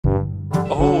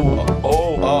Okay.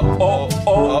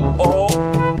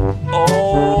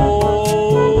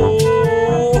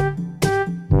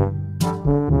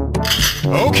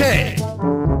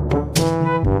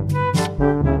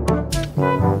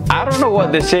 I don't know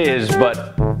what this is,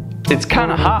 but it's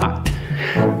kind of hot.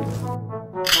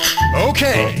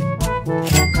 Okay.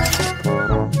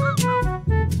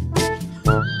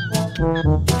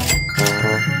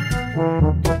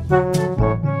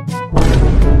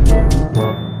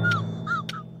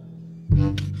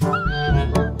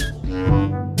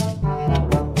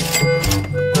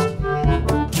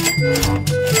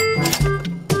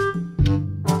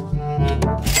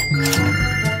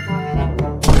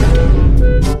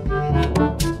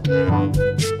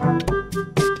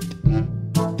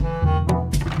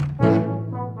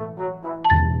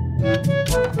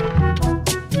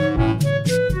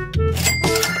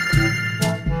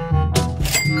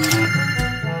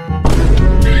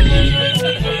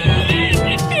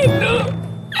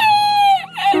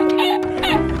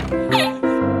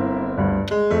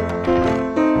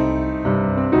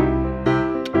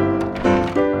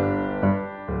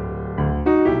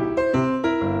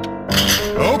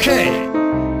 Okay.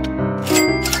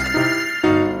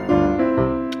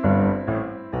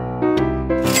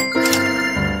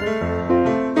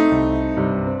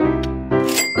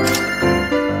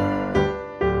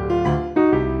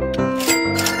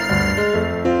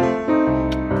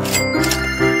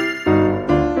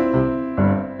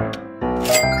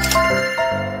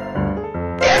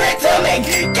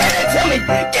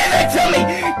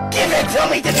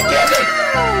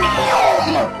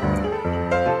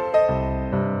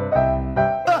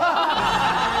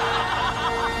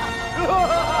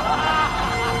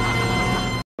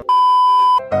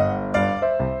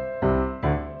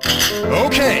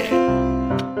 Okay.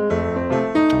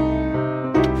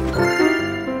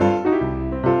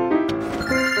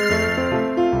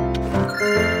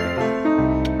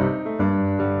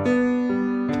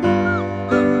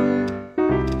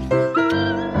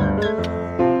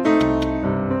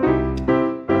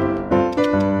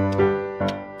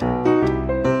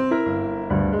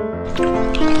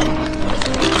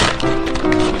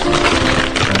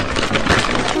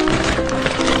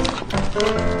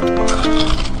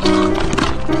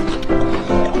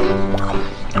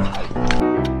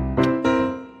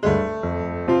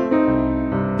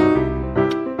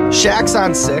 Shaq's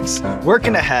on 6,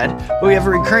 working ahead, but we have a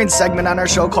recurring segment on our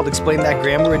show called Explain That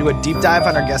Gram, where we do a deep dive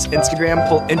on our guest's Instagram,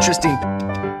 pull interesting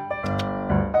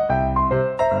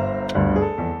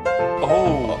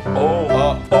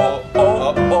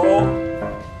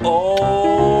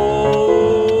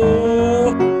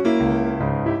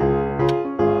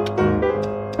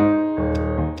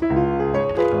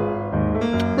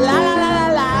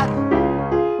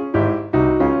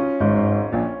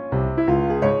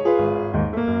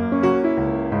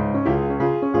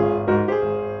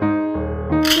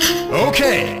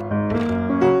Okay.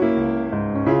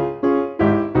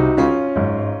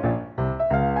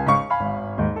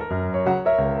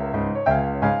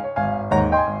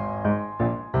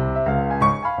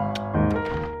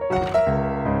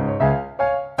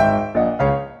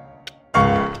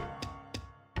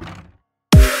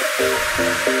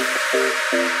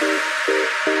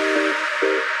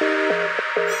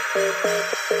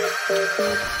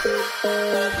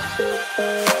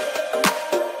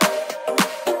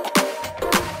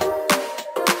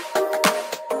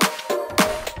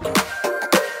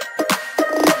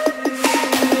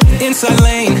 Inside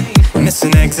lane,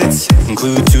 missing exits,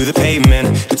 glued to the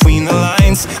pavement. Between the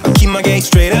lines, I'll keep my gaze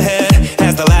straight ahead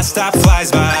as the last stop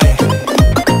flies by.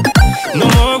 No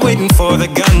more waiting for the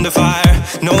gun to fire,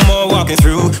 no more walking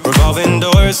through revolving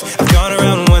doors. I've gone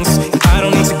around once, and I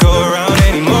don't need to go around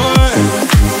anymore.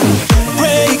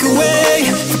 Break away,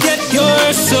 forget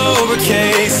your sober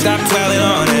case. Stop dwelling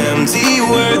on empty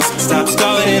words, stop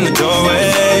stalling in the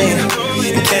doorway,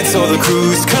 and cancel the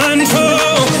cruise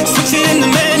control. Switching in the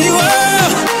manual,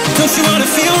 don't you wanna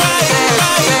feel right?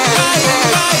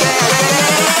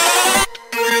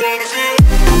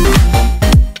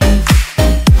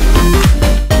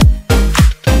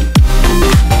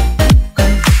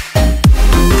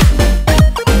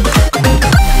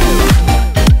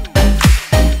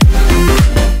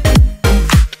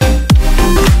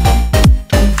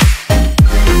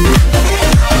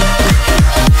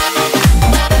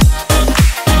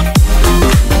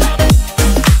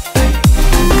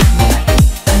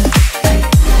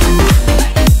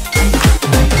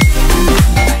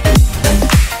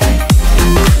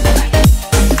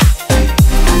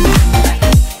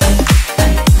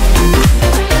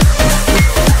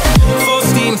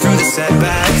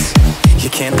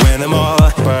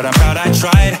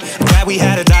 glad we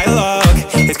had a dialogue.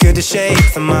 It's good to shape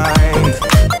the mind.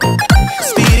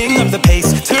 Speeding up the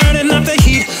pace, turning up the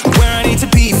heat. I'm where I need to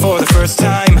be for the first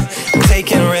time. I'm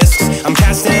taking risks, I'm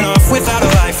casting off without a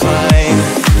lifeline.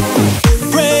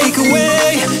 Break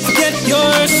away, forget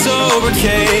your sober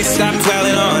case. Stop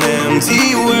dwelling on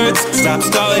empty words, stop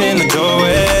stalling in the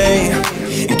doorway,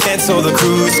 and cancel the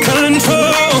cruise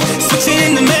control.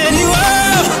 Switching the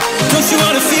manual. Don't you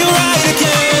wanna feel right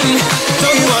again?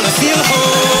 Don't you wanna feel whole?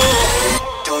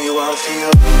 Don't you wanna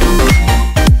feel?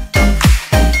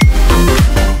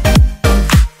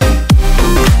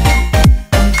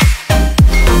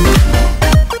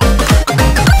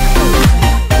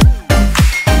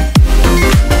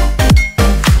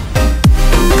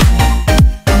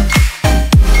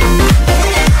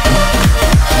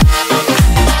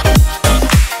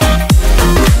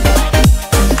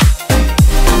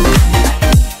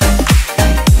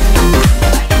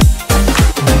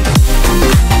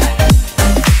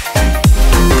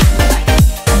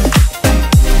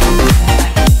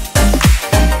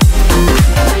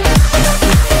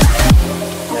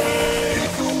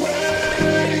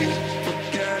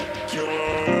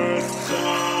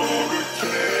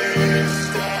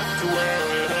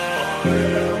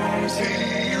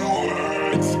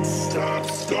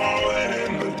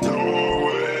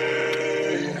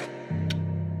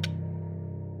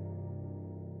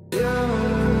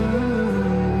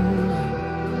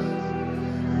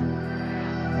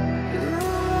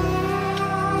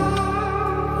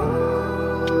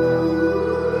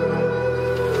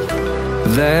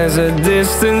 There's a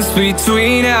distance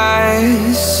between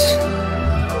us.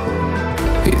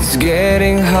 It's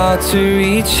getting hard to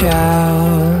reach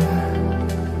out.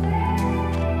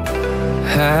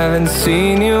 Haven't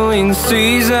seen you in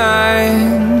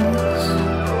seasons,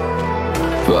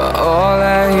 but all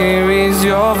I hear is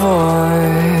your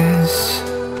voice.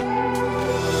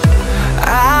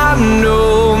 I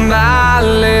know my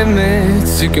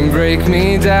limits, you can break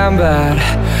me down, but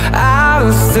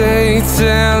I'll stay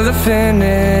till the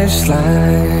finish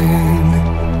line.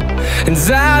 And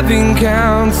I've been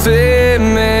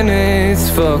counting minutes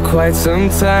for quite some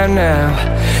time now,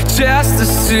 just to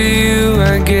see you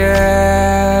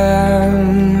again.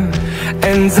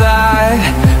 And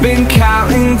I've been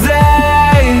counting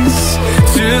days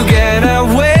to get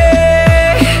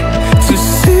away, to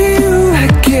see you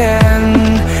again,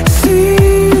 see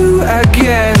you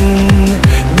again.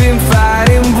 Been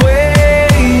fighting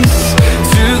ways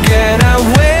to get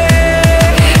away,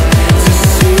 to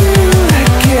see you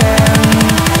again,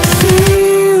 see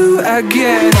you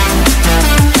again.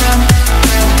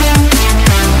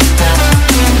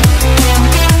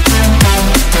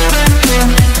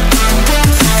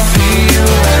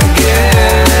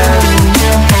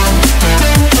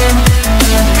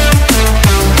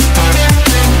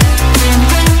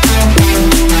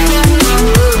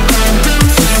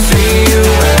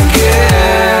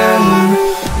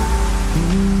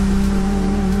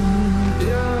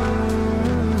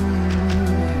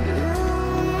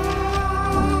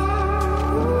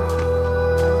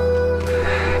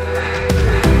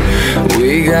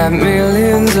 We got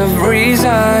millions of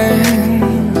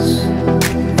reasons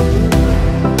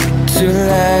to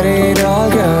let it all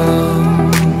go.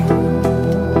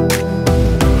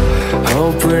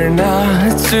 Hope we're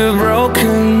not too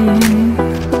broken